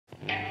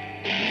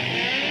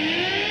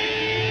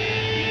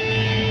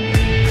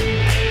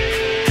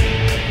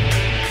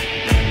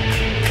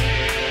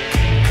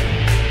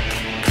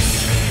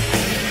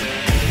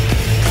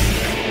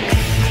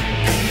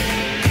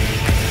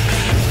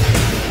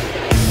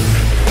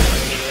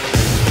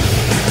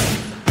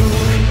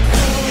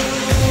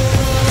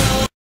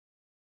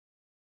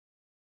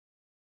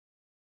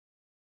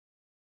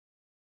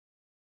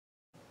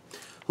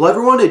Hello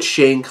everyone, it's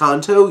Shane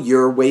Kanto,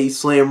 your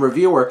Wasteland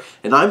reviewer,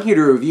 and I'm here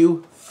to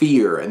review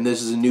Fear, and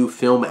this is a new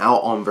film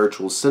out on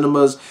virtual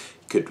cinemas.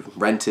 You could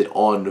rent it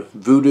on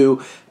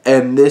Vudu,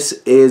 and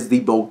this is the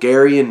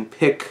Bulgarian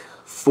pick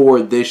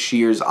for this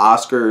year's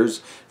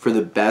Oscars for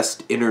the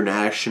Best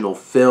International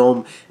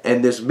Film,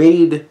 and this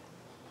made,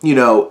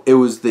 it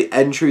was the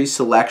entry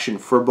selection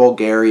for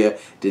Bulgaria,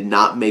 did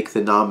not make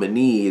the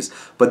nominees,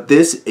 but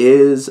this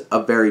is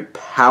a very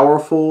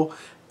powerful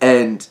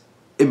and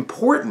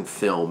important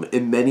film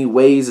in many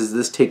ways, as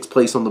this takes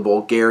place on the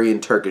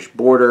Bulgarian-Turkish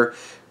border,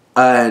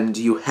 and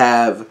you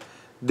have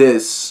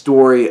this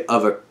story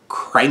of a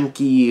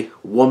cranky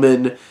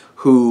woman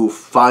who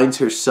finds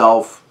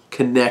herself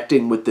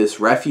connecting with this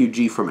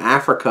refugee from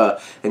Africa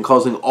and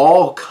causing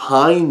all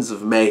kinds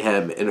of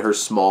mayhem in her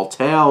small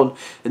town.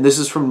 And this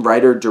is from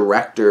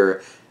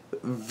writer-director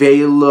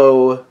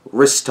Ivaylo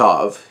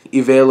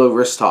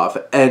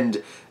Hristov.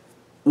 And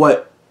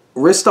what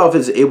Hristov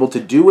is able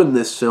to do in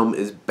this film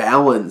is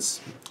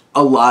balance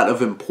a lot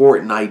of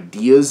important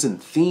ideas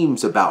and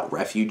themes about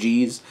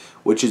refugees,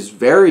 which is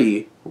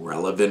very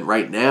relevant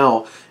right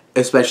now,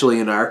 especially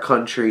in our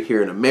country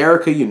here in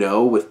America,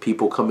 with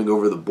people coming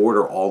over the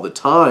border all the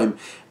time,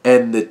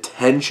 and the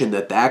tension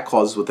that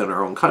causes within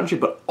our own country,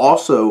 but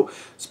also,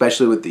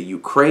 especially with the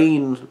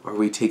Ukraine, are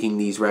we taking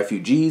these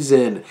refugees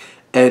in?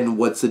 And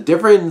what's the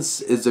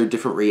difference? Is there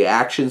different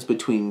reactions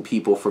between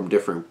people from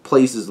different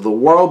places of the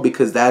world?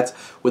 Because that's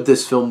what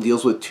this film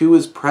deals with too,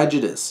 is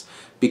prejudice.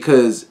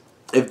 Because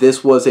if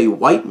this was a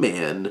white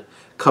man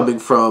coming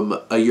from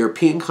a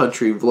European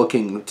country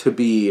looking to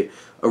be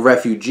a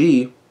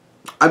refugee,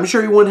 I'm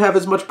sure he wouldn't have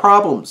as much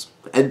problems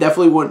and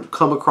definitely wouldn't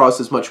come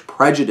across as much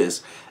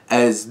prejudice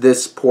as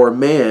this poor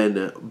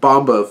man,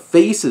 Bamba,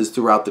 faces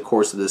throughout the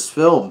course of this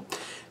film.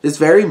 This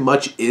very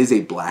much is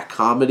a black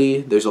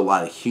comedy. There's a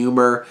lot of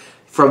humor.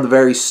 From the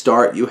very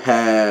start, you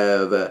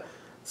have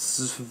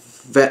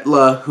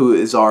Svetla, who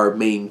is our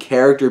main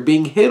character,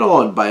 being hit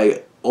on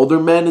by older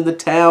men in the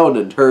town,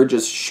 and her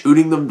just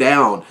shooting them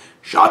down,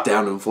 shot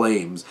down in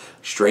flames,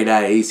 straight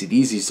out of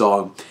AC/DC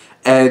song.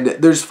 And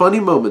there's funny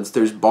moments,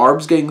 there's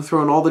barbs getting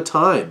thrown all the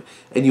time,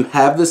 and you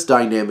have this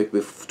dynamic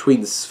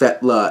between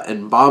Svetla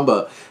and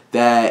Bamba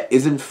that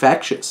is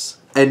infectious.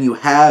 And you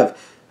have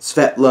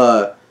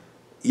Svetla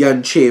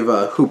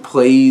Yancheva, who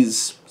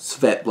plays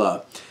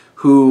Svetla,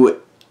 who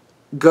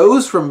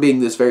goes from being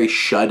this very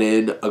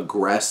shut-in,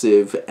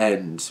 aggressive,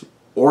 and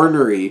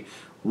ornery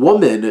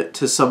woman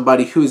to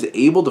somebody who is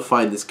able to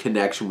find this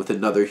connection with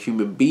another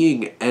human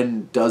being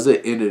and does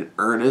it in an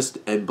earnest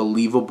and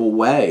believable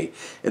way.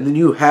 And then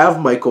you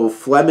have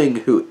Flemming,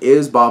 who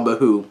is Bamba,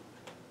 who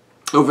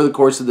over the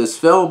course of this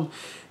film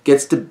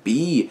gets to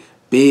be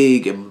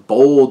big and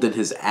bold in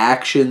his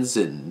actions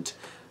and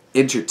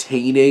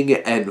entertaining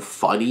and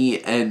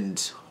funny,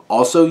 and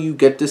also you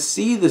get to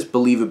see this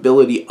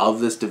believability of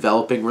this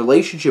developing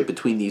relationship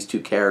between these two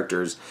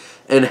characters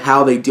and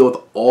how they deal with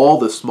all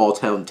the small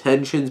town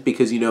tensions,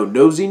 because,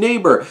 nosy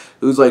neighbor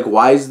who's like,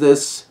 why is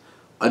this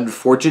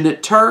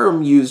unfortunate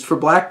term used for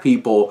black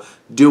people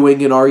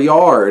doing in our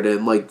yard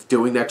and like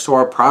doing next to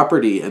our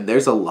property? And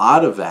there's a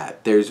lot of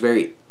that. There's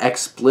very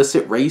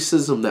explicit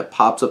racism that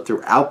pops up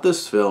throughout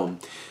this film,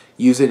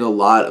 using a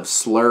lot of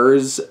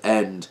slurs,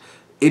 and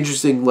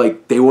interesting,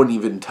 like, they wouldn't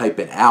even type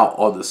it out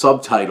on the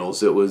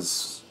subtitles. It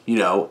was,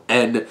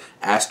 N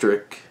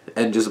asterisk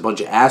and just a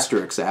bunch of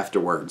asterisks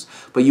afterwards.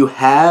 But you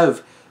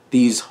have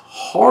these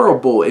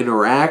horrible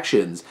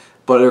interactions,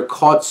 but are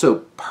caught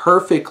so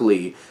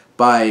perfectly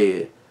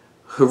by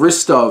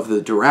Hristov,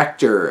 the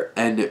director,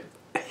 and it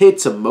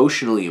hits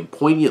emotionally and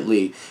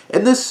poignantly.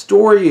 And this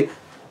story,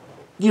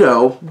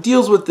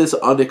 deals with this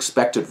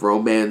unexpected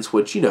romance,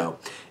 which,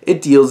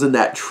 it deals in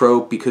that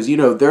trope because,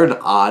 they're an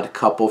odd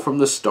couple from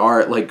the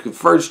start. Like,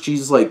 first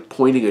she's, like,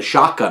 pointing a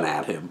shotgun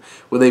at him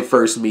when they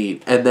first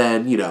meet. And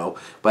then,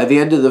 by the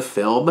end of the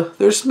film,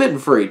 they're smitten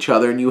for each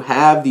other. And you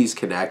have these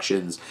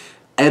connections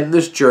and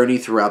this journey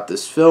throughout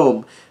this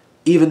film,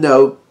 even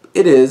though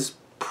it is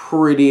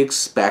pretty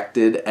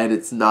expected and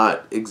it's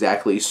not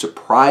exactly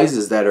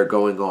surprises that are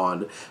going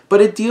on, but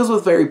it deals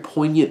with very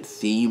poignant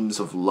themes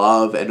of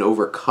love and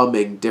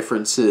overcoming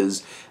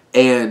differences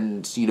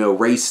and,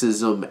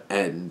 racism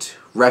and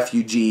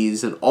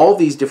refugees and all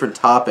these different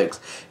topics.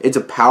 It's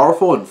a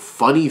powerful and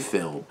funny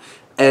film,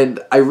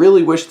 and I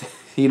really wish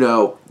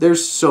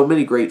there's so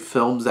many great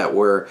films that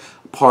were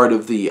part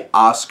of the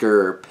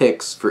Oscar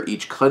picks for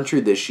each country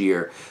this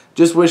year.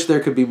 Just wish there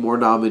could be more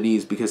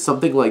nominees, because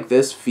something like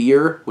this,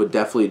 Fear, would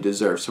definitely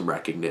deserve some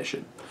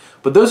recognition.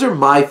 But those are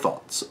my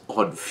thoughts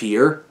on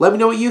Fear. Let me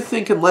know what you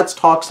think, and let's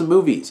talk some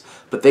movies.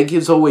 But thank you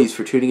as always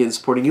for tuning in and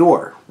supporting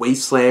your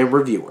Wasteland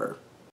reviewer.